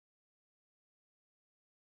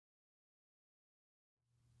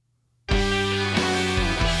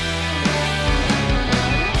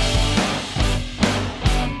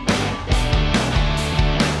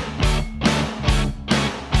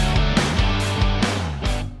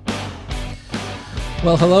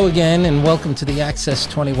Well, hello again, and welcome to the Access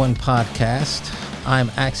 21 podcast. I'm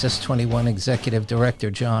Access 21 Executive Director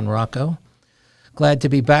John Rocco. Glad to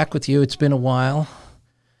be back with you. It's been a while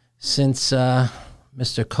since Mr.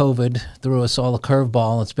 COVID threw us all a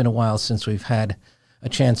curveball. It's been a while since we've had a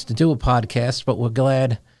chance to do a podcast, but we're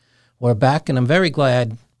glad we're back, and I'm very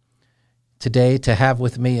glad today to have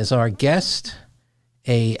with me as our guest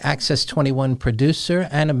a Access 21 producer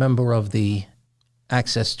and a member of the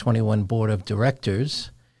Access 21 Board of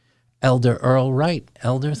Directors, Elder Earl Wright.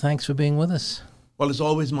 Elder, thanks for being with us. Well, it's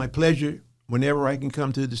always my pleasure whenever I can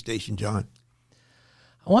come to the station, John.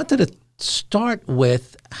 I wanted to start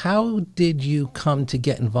with, how did you come to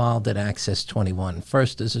get involved at Access 21?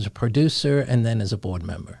 First as a producer and then as a board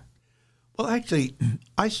member. Well, actually,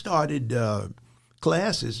 I started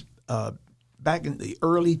classes back in the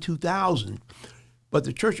early 2000s, but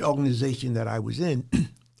the church organization that I was in,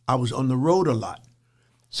 I was on the road a lot.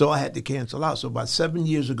 So I had to cancel out. So about 7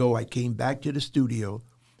 years ago, I came back to the studio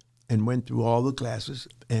and went through all the classes.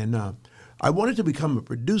 And I wanted to become a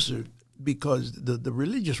producer because the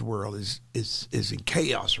religious world is in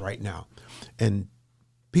chaos right now. And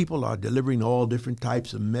people are delivering all different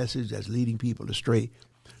types of messages that's leading people astray.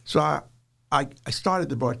 So I started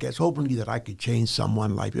the broadcast hoping that I could change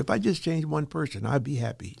someone's life. If I just changed one person, I'd be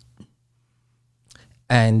happy.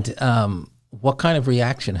 And what kind of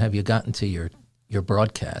reaction have you gotten to your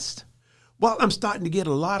broadcast? Well, I'm starting to get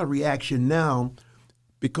a lot of reaction now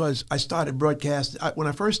because I started broadcast. When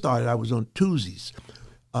I first started, I was on Tuesdays,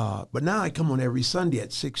 but now I come on every Sunday at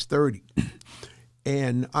 6:30,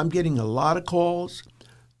 and I'm getting a lot of calls.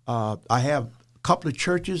 I have a couple of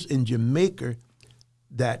churches in Jamaica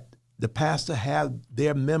that the pastor have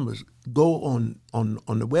their members go on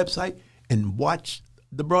the website and watch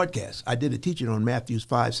the broadcast. I did a teaching on Matthews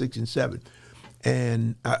 5, 6, and 7.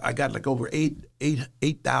 And I got like over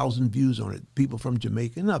 8,000 views on it, people from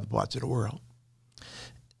Jamaica and other parts of the world.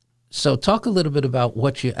 So talk a little bit about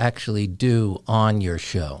what you actually do on your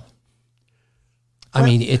show. I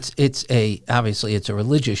mean, obviously it's a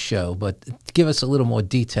religious show, but give us a little more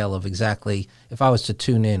detail of exactly, if I was to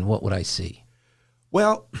tune in, what would I see?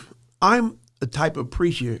 Well, I'm the type of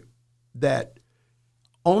preacher that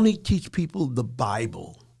only teach people the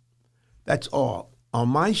Bible. That's all. On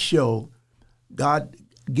my show, God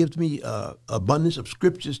gives me abundance of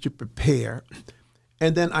scriptures to prepare,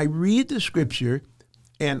 and then I read the scripture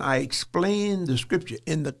and I explain the scripture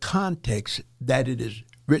in the context that it is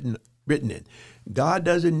written in. God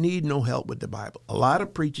doesn't need no help with the Bible. A lot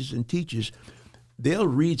of preachers and teachers, they'll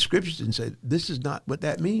read scriptures and say, this is not what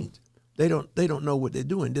that means. They don't know what they're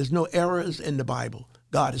doing. There's no errors in the Bible.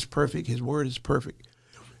 God is perfect. His word is perfect.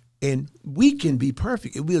 And we can be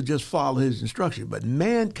perfect if we'll just follow his instruction. But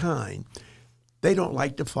mankind, they don't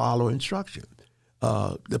like to follow instruction.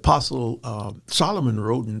 The Apostle Solomon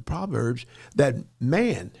wrote in Proverbs that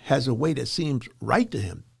man has a way that seems right to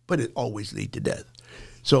him, but it always leads to death.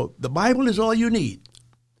 So the Bible is all you need.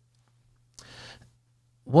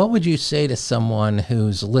 What would you say to someone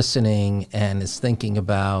who's listening and is thinking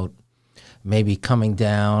about maybe coming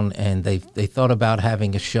down and they thought about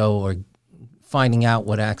having a show or finding out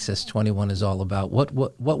what Access 21 is all about?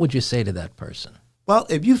 What would you say to that person? Well,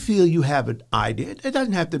 if you feel you have an idea, it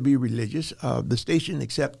doesn't have to be religious. The station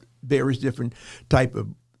accepts various different type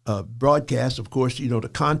of broadcasts. Of course, the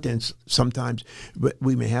contents sometimes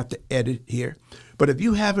we may have to edit here. But if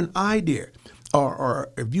you have an idea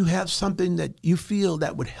or if you have something that you feel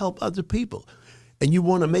that would help other people and you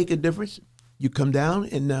want to make a difference, you come down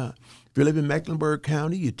and if you live in Mecklenburg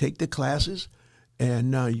County, you take the classes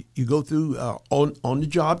and you go through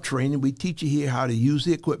on-the-job training. We teach you here how to use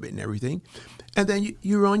the equipment and everything. And then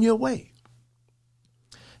you're on your way.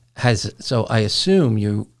 So I assume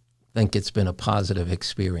you think it's been a positive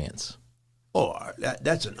experience. Oh,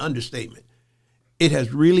 that's an understatement. It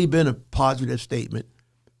has really been a positive statement,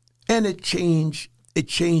 and it changed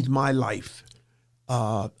my life.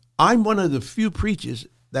 I'm one of the few preachers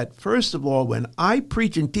that, first of all, when I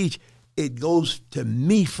preach and teach, it goes to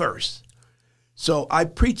me first. So I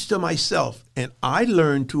preach to myself, and I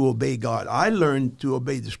learn to obey God. I learn to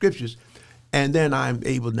obey the scriptures. And then I'm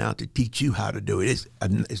able now to teach you how to do it.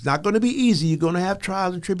 It's not going to be easy. You're going to have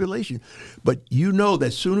trials and tribulation. But you know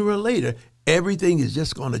that sooner or later, everything is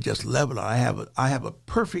just going to just level out. I have a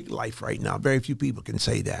perfect life right now. Very few people can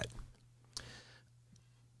say that.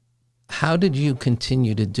 How did you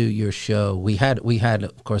continue to do your show? We had,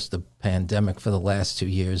 of course, the pandemic for the last 2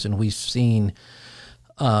 years, and we've seen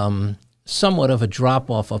somewhat of a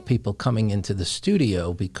drop-off of people coming into the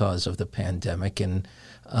studio because of the pandemic, and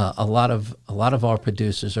a lot of our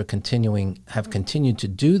producers have continued to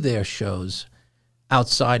do their shows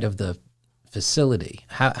outside of the facility.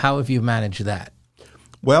 How have you managed that?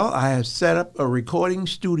 Well, I have set up a recording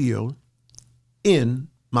studio in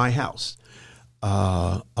my house.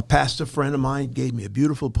 A pastor friend of mine gave me a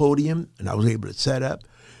beautiful podium, and I was able to set up.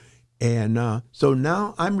 And so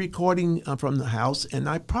now I'm recording from the house, and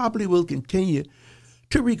I probably will continue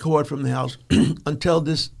to record from the house until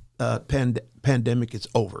this pandemic is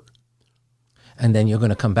over. And then you're going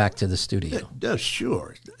to come back to the studio.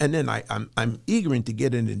 Sure. And then I'm eager to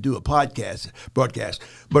get in and do a broadcast.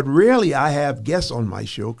 But rarely I have guests on my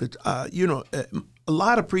show because, a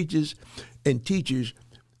lot of preachers and teachers,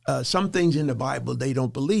 some things in the Bible they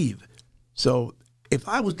don't believe. So if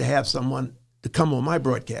I was to have someone to come on my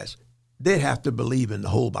broadcast, they'd have to believe in the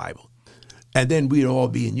whole Bible. And then we'd all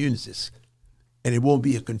be in unison. And it won't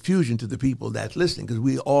be a confusion to the people that's listening because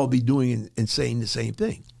we'll all be doing and saying the same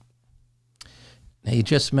thing. Now, you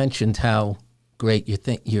just mentioned how great you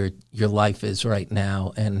think your life is right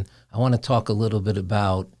now, and I want to talk a little bit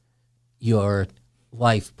about your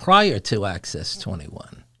life prior to Access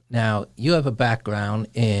 21. Now, you have a background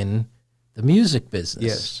in the music business.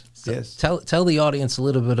 Yes, so yes. Tell the audience a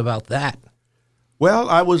little bit about that. Well,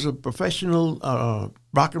 I was a professional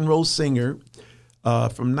rock and roll singer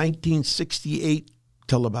from 1968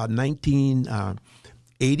 till about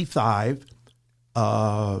 1985.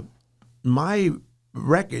 My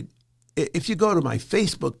record, if you go to my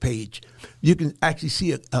Facebook page, you can actually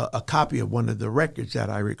see a copy of one of the records that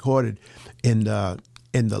I recorded in the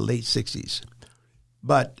late 60s.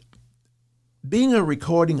 But being a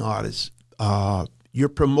recording artist, your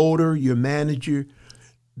promoter, your manager,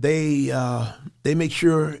 they make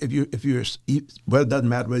sure if you're well, it doesn't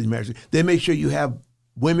matter whether you're married, they make sure you have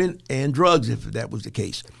women and drugs if that was the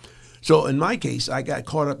case. So in my case, I got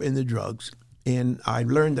caught up in the drugs, and I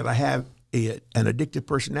learned that I have an addictive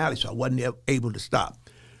personality, so I wasn't able to stop.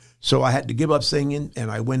 So I had to give up singing, and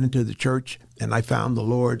I went into the church, and I found the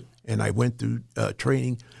Lord, and I went through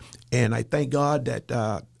training. And I thank God that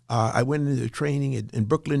I went into the training in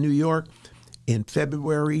Brooklyn, New York in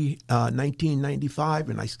February 1995,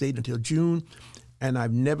 and I stayed until June. And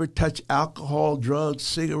I've never touched alcohol, drugs,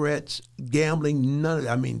 cigarettes, gambling, none of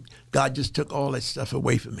that. I mean, God just took all that stuff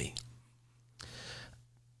away from me.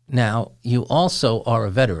 Now, you also are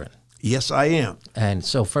a veteran. Yes, I am. And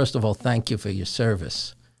so, first of all, thank you for your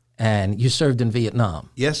service. And you served in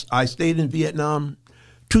Vietnam. Yes, I stayed in Vietnam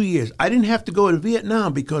 2 years. I didn't have to go to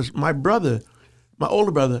Vietnam because my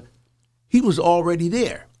older brother, he was already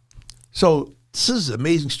there. So this is an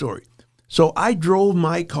amazing story. So I drove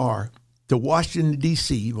my car to Washington,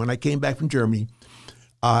 D.C. when I came back from Germany.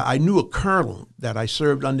 I knew a colonel that I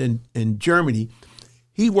served under in Germany.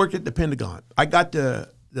 He worked at the Pentagon. I got the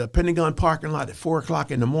Pentagon parking lot at 4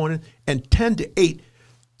 o'clock in the morning, and 10 to 8,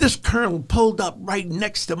 this colonel pulled up right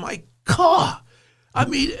next to my car. I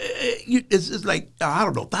mean, it's like, I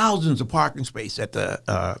don't know, thousands of parking spaces at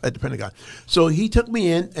the Pentagon. So he took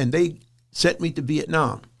me in, and they sent me to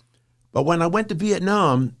Vietnam. But when I went to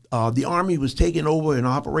Vietnam, the Army was taking over an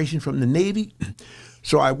operation from the Navy.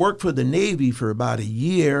 So I worked for the Navy for about a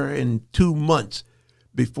year and 2 months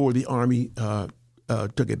before the Army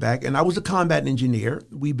took it back. And I was a combat engineer.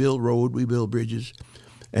 We build road, we build bridges.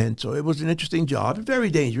 And so it was an interesting job, very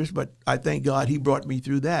dangerous, but I thank God he brought me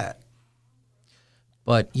through that.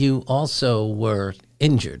 But you also were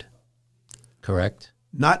injured, correct?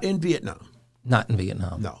 Not in Vietnam. Not in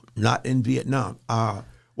Vietnam. No, not in Vietnam.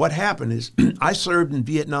 What happened is I served in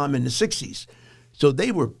Vietnam in the 60s. So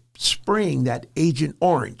they were spraying that Agent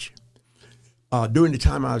Orange during the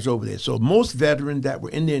time I was over there. So most veterans that were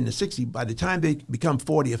in there in the 60s, by the time they become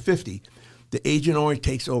 40 or 50, the Agent Orange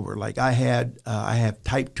takes over. Like I have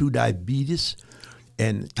type 2 diabetes,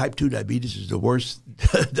 and type 2 diabetes is the worst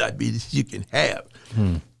diabetes you can have.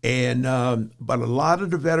 And but a lot of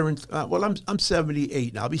the veterans, well, I'm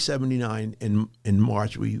 78 now. I'll be 79 in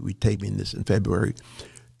March. We taping this in February.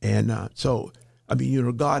 And so, I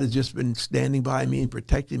mean, God has just been standing by me and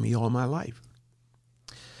protecting me all my life.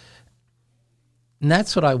 And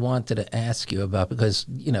that's what I wanted to ask you about because,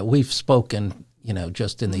 we've spoken,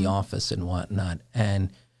 just in the office and whatnot, and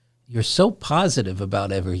you're so positive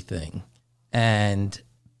about everything. And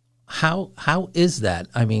how is that?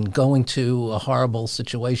 I mean, going to a horrible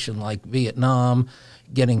situation like Vietnam,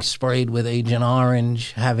 getting sprayed with Agent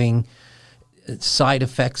Orange, having side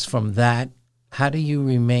effects from that, how do you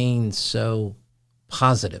remain so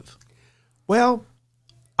positive? Well,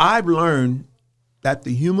 I've learned that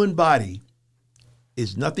the human body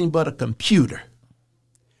is nothing but a computer.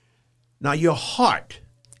 Now, your heart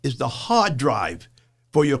is the hard drive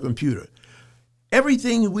for your computer.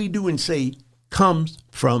 Everything we do and say comes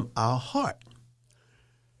from our heart.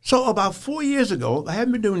 So about 4 years ago, I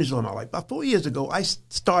haven't been doing this all my life. About 4 years ago, I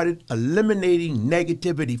started eliminating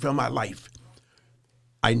negativity from my life.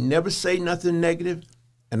 I never say nothing negative,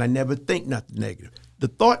 and I never think nothing negative. The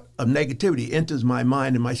thought of negativity enters my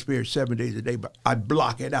mind and my spirit 7 days a day, but I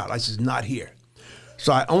block it out. I says, not here.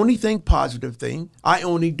 So I only think positive things. I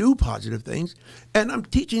only do positive things, and I'm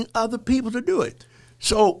teaching other people to do it.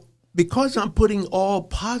 So because I'm putting all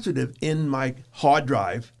positive in my hard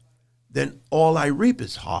drive, then all I reap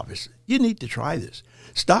is harvest. You need to try this.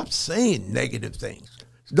 Stop saying negative things.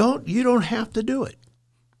 You don't have to do it.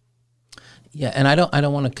 Yeah, and I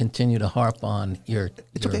don't want to continue to harp on your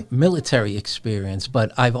okay. military experience,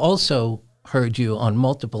 but I've also heard you on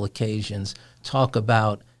multiple occasions talk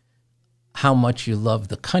about how much you love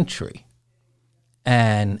the country.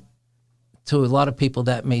 And to a lot of people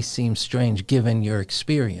that may seem strange given your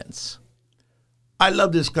experience. I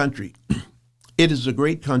love this country. It is a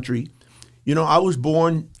great country. You know, I was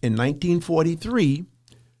born in 1943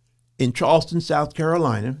 in Charleston, South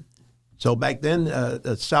Carolina. So back then,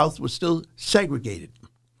 the South was still segregated.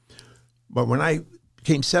 But when I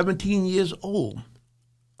became 17 years old,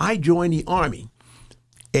 I joined the Army.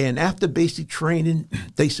 And after basic training,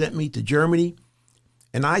 they sent me to Germany.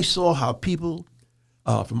 And I saw how people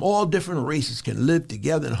from all different races can live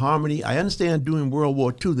together in harmony. I understand during World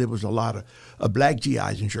War II, there was a lot of black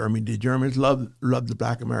GIs in Germany. The Germans loved the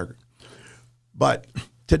black American. But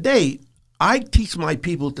today, I teach my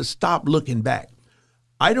people to stop looking back.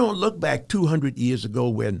 I don't look back 200 years ago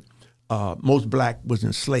when most black was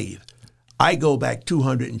enslaved. I go back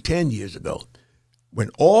 210 years ago when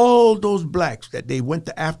all those blacks that they went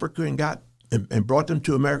to Africa and got and brought them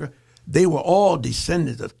to America, they were all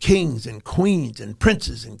descendants of kings and queens and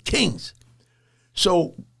princes and kings.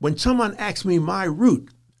 So when someone asks me my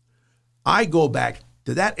root, I go back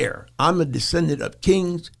to that era. I'm a descendant of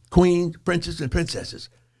kings, queens, princes, and princesses.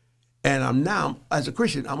 And I'm now, as a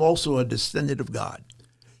Christian, I'm also a descendant of God.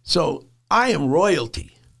 So I am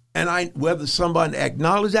royalty. And whether somebody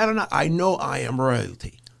acknowledges that or not, I know I am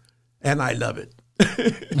royalty. And I love it.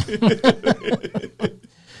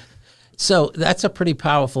 So that's a pretty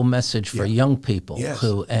powerful message for young people. Yes.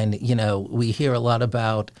 We hear a lot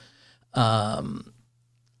about,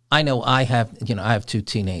 I know I have two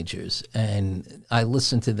teenagers, and I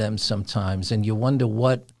listen to them sometimes, and you wonder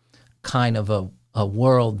what kind of a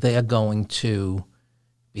world they're going to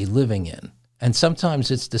be living in. And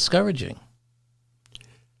sometimes it's discouraging.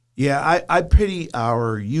 Yeah, I pity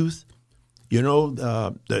our youth. You know,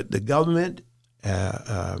 the government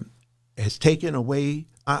has taken away,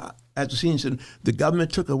 as a senior citizen, the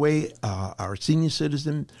government took away our senior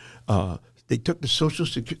citizen. They took the Social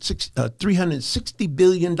Security, $360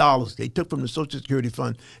 billion they took from the Social Security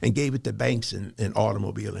Fund and gave it to banks and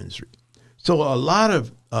automobile industry. So a lot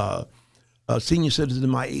of senior citizens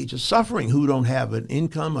my age are suffering who don't have an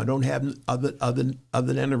income or don't have other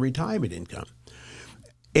than a retirement income.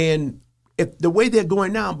 And if the way they're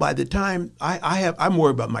going now, by the time I'm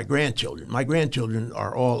worried about my grandchildren. My grandchildren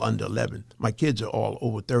are all under 11. My kids are all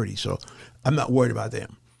over 30, so I'm not worried about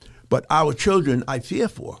them. But our children, I fear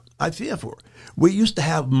for. We used to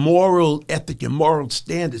have moral ethic and moral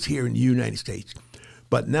standards here in the United States.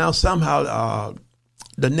 But now somehow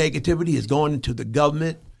the negativity is going into the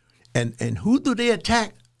government. And who do they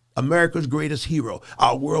attack? America's greatest hero,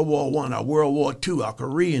 our World War I, our World War II, our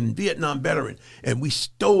Korean, Vietnam veteran. And we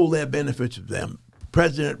stole their benefits from them.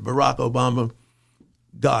 President Barack Obama,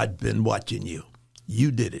 God's been watching you.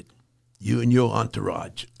 You did it. You and your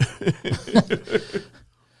entourage.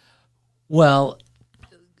 Well,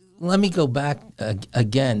 let me go back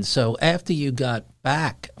again. So after you got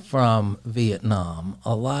back from Vietnam,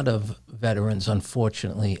 a lot of veterans,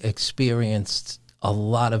 unfortunately, experienced a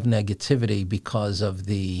lot of negativity because of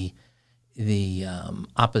the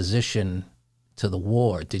opposition to the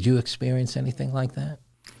war. Did you experience anything like that?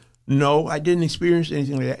 No, I didn't experience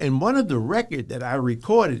anything like that. And one of the records that I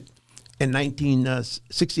recorded in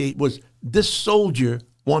 1968 was This Soldier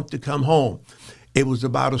Want to Come Home. It was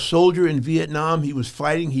about a soldier in Vietnam. He was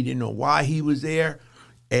fighting. He didn't know why he was there.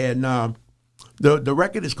 And the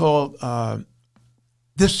record is called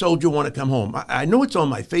This Soldier Want to Come Home. I know it's on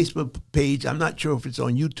my Facebook page. I'm not sure if it's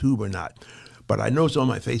on YouTube or not, but I know it's on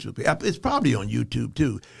my Facebook page. It's probably on YouTube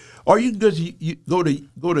too. Or you can go to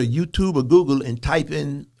YouTube or Google and type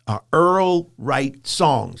in Earl Wright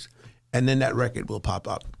songs, and then that record will pop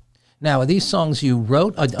up. Now, are these songs you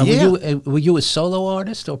wrote? Were you a solo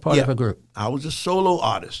artist or part of a group? I was a solo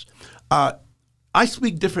artist. I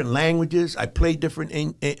speak different languages. I play different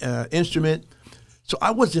instrument. So I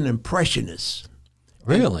was an impressionist.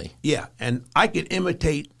 Really? And I could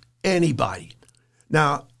imitate anybody.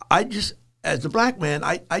 Now, as a black man,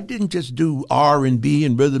 I didn't just do R&B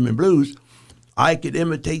and rhythm and blues. I could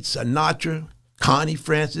imitate Sinatra, Connie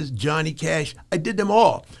Francis, Johnny Cash. I did them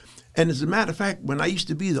all. And as a matter of fact, when I used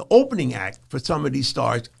to be the opening act for some of these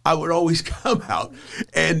stars, I would always come out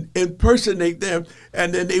and impersonate them,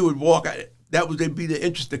 and then they would walk out. They'd be the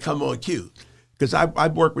interest to come on cue. Because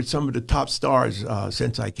I've worked with some of the top stars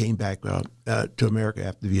since I came back to America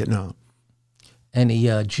after Vietnam. Any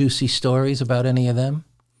juicy stories about any of them?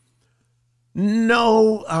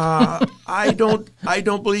 No, I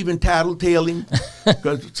don't believe in tattletaling,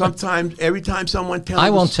 because sometimes, every time someone tells, I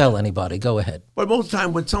won't tell anybody. Go ahead. But most of the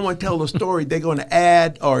time, when someone tells a story, they're going to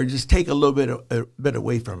add or just take a little bit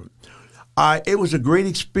away from it. It was a great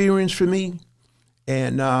experience for me,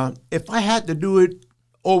 and if I had to do it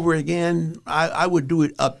over again, I would do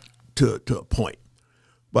it up to a point.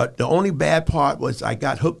 But the only bad part was I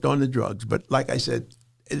got hooked on the drugs. But like I said,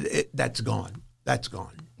 that's gone. That's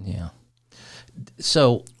gone. Yeah.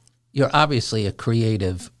 So you're obviously a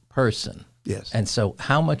creative person. Yes. And so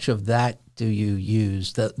how much of that do you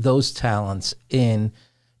use, those talents, in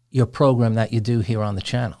your program that you do here on the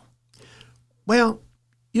channel? Well,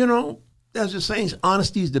 there's a saying,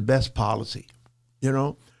 honesty is the best policy.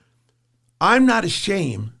 I'm not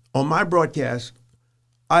ashamed. On my broadcast,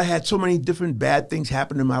 I had so many different bad things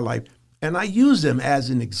happen in my life, and I use them as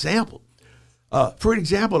an example. For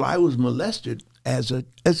example, I was molested as a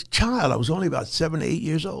child. I was only about 7 or 8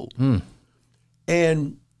 years old.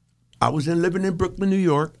 And I was living in Brooklyn, New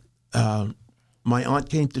York. My aunt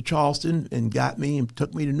came to Charleston and got me and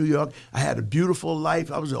took me to New York. I had a beautiful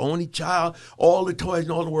life. I was the only child, all the toys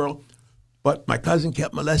in all the world. But my cousin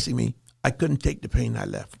kept molesting me. I couldn't take the pain. I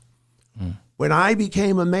left. When I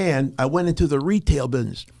became a man, I went into the retail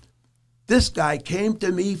business. This guy came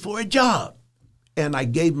to me for a job, and I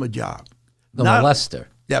gave him a job. The molester.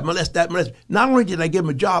 That molester. Not only did I give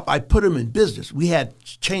him a job, I put him in business. We had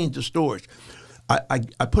chains of stores. I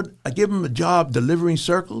gave him a job delivering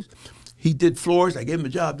circles. He did floors. I gave him a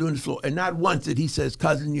job doing the floor. And not once did he says,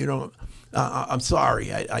 cousin, I'm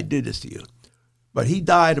sorry I did this to you. But he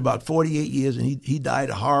died about 48 years, and he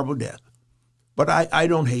died a horrible death. But I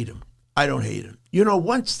don't hate him. I don't hate him.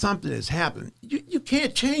 Once something has happened, you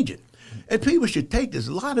can't change it. And people should take this.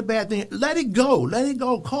 A lot of bad things. Let it go. Let it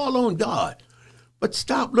go. Call on God. But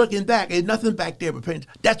stop looking back. There's nothing back there but pain.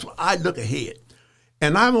 That's what I look ahead.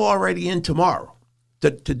 And I'm already in tomorrow.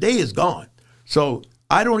 Today is gone. So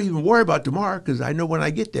I don't even worry about tomorrow, because I know when I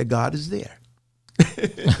get there, God is there.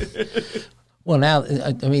 Well, now,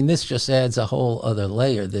 I mean, this just adds a whole other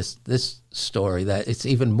layer, this story, that it's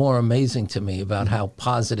even more amazing to me about how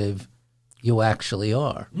positive you actually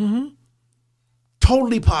are. Mm-hmm.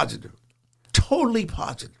 Totally positive. Totally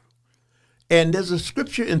positive. And there's a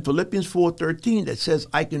scripture in Philippians 4:13 that says,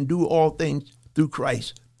 I can do all things through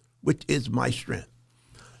Christ, which is my strength.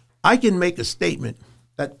 I can make a statement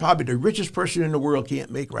that probably the richest person in the world can't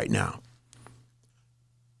make right now.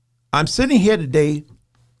 I'm sitting here today,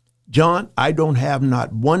 John, I don't have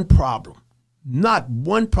not one problem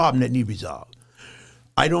that needs resolved.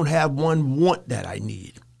 I don't have one want that I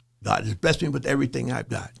need. God has blessed me with everything I've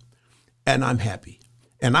got, and I'm happy.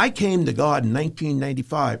 And I came to God in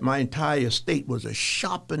 1995. My entire estate was a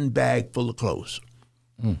shopping bag full of clothes,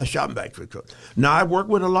 a shopping bag full of clothes. Now, I work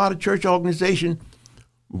with a lot of church organizations.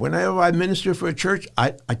 Whenever I minister for a church,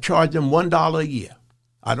 I charge them $1 a year.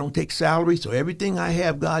 I don't take salary, so everything I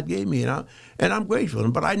have, God gave me, and I'm grateful.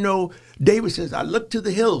 But I know David says, I look to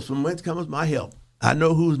the hills from whence comes my help. I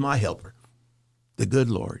know who's my helper, the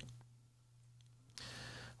good Lord.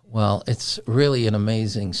 Well, it's really an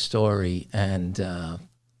amazing story, and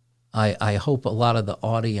I hope a lot of the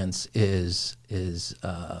audience is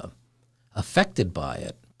affected by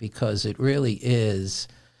it, because it really is.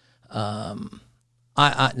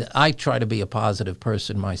 I try to be a positive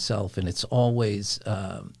person myself, and it's always,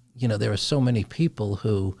 there are so many people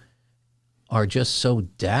who are just so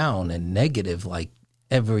down and negative, like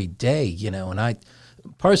every day, and I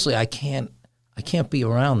personally, I can't be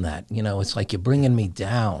around that. It's like you're bringing me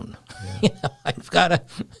down. Yeah. I've got to,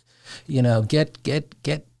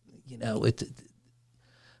 get,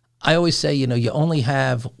 I always say, you only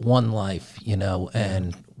have one life,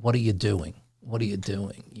 and what are you doing? What are you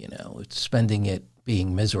doing? It's spending it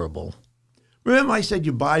being miserable. Remember I said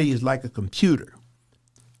your body is like a computer.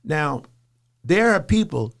 Now, there are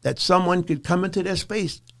people that someone could come into their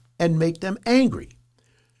space and make them angry.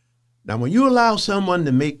 Now, when you allow someone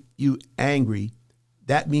to make you angry,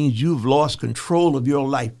 that means you've lost control of your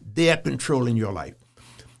life. They're controlling your life.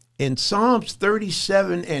 In Psalms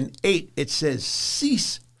 37:8, it says,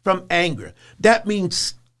 cease from anger. That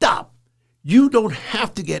means stop. You don't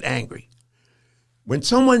have to get angry. When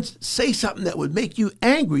someone say something that would make you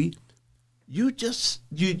angry, you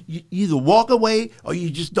either walk away or you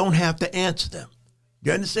just don't have to answer them.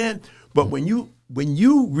 You understand? But when you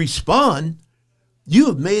respond, you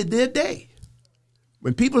have made their day.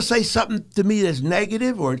 When people say something to me that's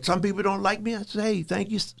negative, or some people don't like me, I say, hey,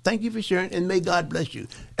 thank you for sharing, and may God bless you.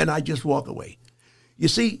 And I just walk away. You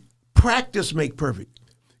see, practice make perfect.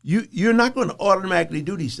 You're not going to automatically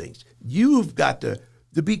do these things. You've got to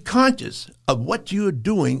be conscious of what you're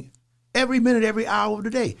doing every minute, every hour of the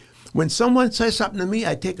day. When someone says something to me,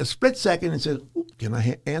 I take a split second and say, can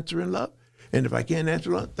I answer in love? And if I can't answer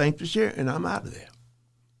in love, thanks for sharing, and I'm out of there.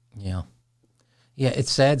 Yeah. Yeah,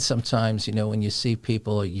 it's sad sometimes, when you see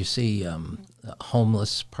people, you see a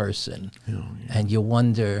homeless person, and you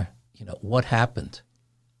wonder, what happened?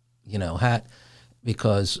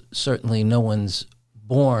 Because certainly no one's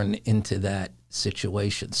born into that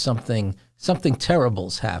situation. Something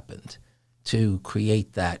terrible's happened to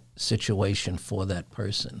create that situation for that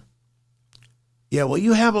person. Yeah, well,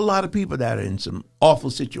 you have a lot of people that are in some awful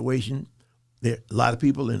situations. There are a lot of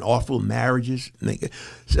people in awful marriages.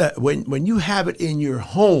 When you have it in your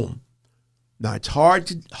home, now it's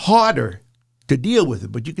harder to deal with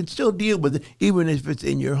it, but you can still deal with it even if it's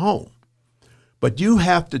in your home. But you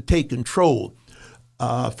have to take control.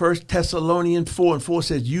 1 Thessalonians 4:4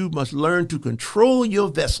 says you must learn to control your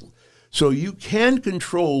vessel. So you can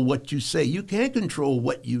control what you say. You can control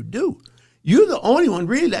what you do. You're the only one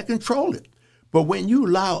really that control it. But when you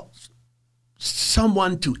allow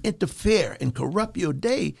someone to interfere and corrupt your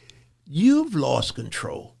day, you've lost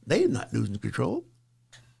control. They're not losing control.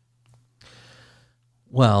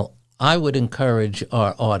 Well, I would encourage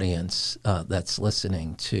our audience that's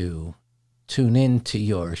listening to tune in to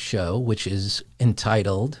your show, which is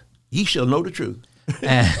entitled Ye Shall Know the Truth.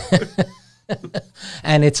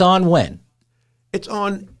 And it's on when? It's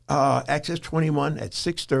on Access 21 at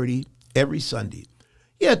 6:30 every Sunday.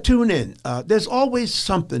 Yeah, tune in. There's always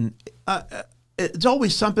something. It's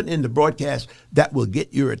always something in the broadcast that will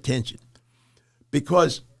get your attention,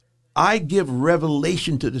 because I give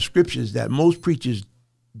revelation to the scriptures that most preachers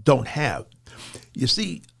don't have. You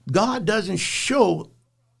see, God doesn't show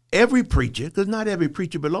every preacher, because not every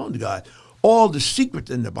preacher belongs to God, all the secrets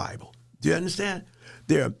in the Bible. Do you understand?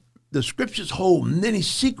 The scriptures hold many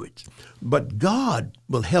secrets, but God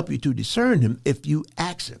will help you to discern them if you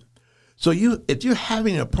ask him. So if you're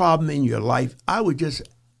having a problem in your life, I would just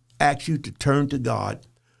ask you to turn to God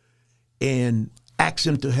and ask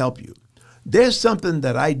him to help you. There's something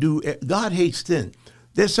that I do. God hates sin.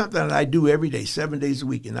 There's something that I do every day, 7 days a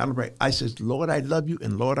week, and I says, Lord, I love you,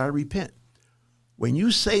 and Lord, I repent. When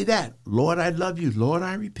you say that, Lord, I love you, Lord,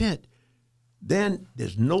 I repent, then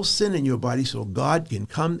there's no sin in your body, so God can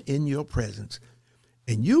come in your presence,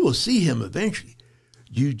 and you will see him eventually.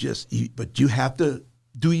 But you have to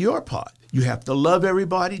do your part. You have to love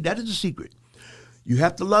everybody. That is the secret. You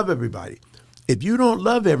have to love everybody. If you don't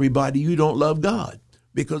love everybody, you don't love God.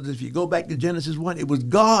 Because if you go back to Genesis 1, it was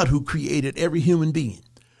God who created every human being.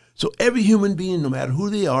 So every human being, no matter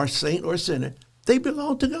who they are, saint or sinner, they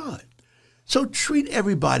belong to God. So treat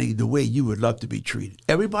everybody the way you would love to be treated.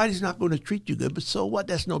 Everybody's not going to treat you good, but so what?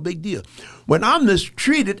 That's no big deal. When I'm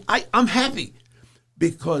mistreated, I'm happy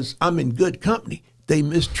because I'm in good company. They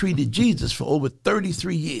mistreated Jesus for over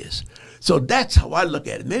 33 years. So that's how I look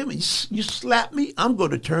at it. Man, when you slap me, I'm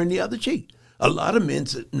going to turn the other cheek. A lot of men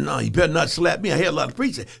say, no, you better not slap me. I hear a lot of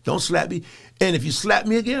preachers say, don't slap me. And if you slap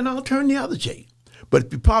me again, I'll turn the other cheek. But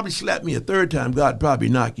if you probably slap me a third time, God probably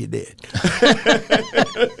knock you dead.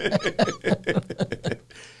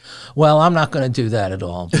 Well, I'm not going to do that at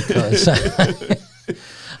all, because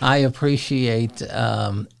I appreciate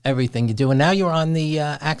everything you do. And now you're on the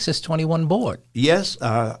Access 21 board. Yes,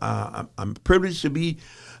 I'm privileged to be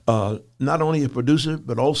not only a producer,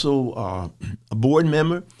 but also a board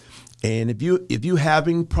member. And if you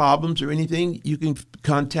having problems or anything, you can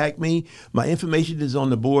contact me. My information is on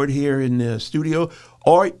the board here in the studio,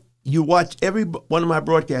 or you watch every one of my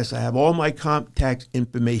broadcasts. I have all my contact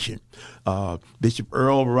information. Bishop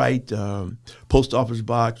Earl Wright, Post Office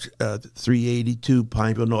Box 382,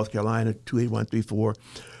 Pineville, North Carolina 28134.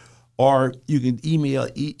 Or you can email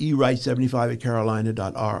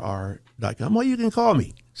ewright75@carolina.rr.com, or you can call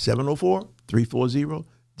me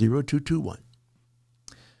 704-340-0221.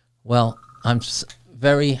 Well, I'm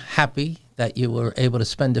very happy that you were able to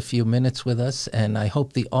spend a few minutes with us, and I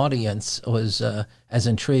hope the audience was as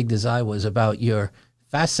intrigued as I was about your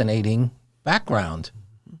fascinating background.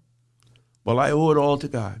 Well, I owe it all to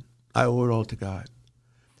God. I owe it all to God.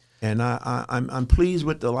 And I'm pleased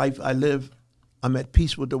with the life I live. I'm at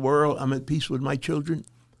peace with the world. I'm at peace with my children.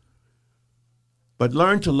 But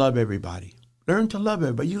learn to love everybody. Learn to love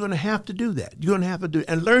everybody. You're going to have to do that. You're going to have to do it.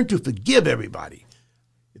 And learn to forgive everybody.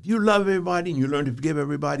 If you love everybody and you learn to forgive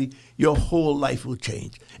everybody, your whole life will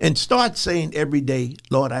change. And start saying every day,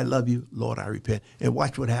 Lord, I love you. Lord, I repent. And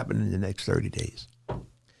watch what happens in the next 30 days.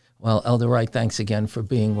 Well, Elder Wright, thanks again for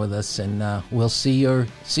being with us. And we'll see you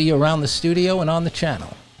around the studio and on the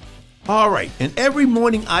channel. All right. And every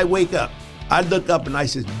morning I wake up, I look up and I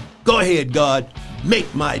say, go ahead, God,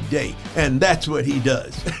 make my day. And that's what he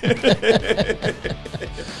does.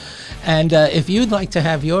 And if you'd like to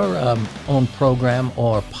have your own program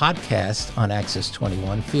or podcast on Access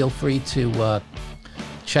 21, feel free to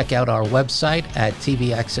check out our website at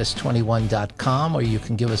tvaccess21.com, or you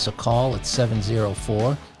can give us a call at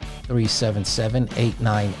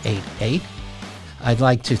 704-377-8988. I'd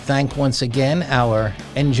like to thank once again our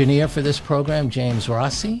engineer for this program, James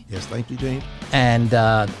Rossi. Yes, thank you, James. And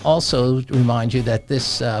also remind you that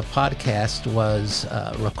this podcast was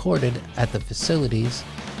recorded at the facilities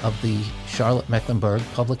of the Charlotte-Mecklenburg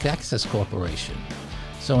Public Access Corporation.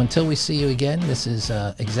 So until we see you again, this is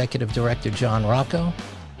Executive Director John Rocco.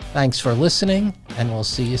 Thanks for listening, and we'll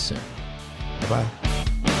see you soon. Bye-bye.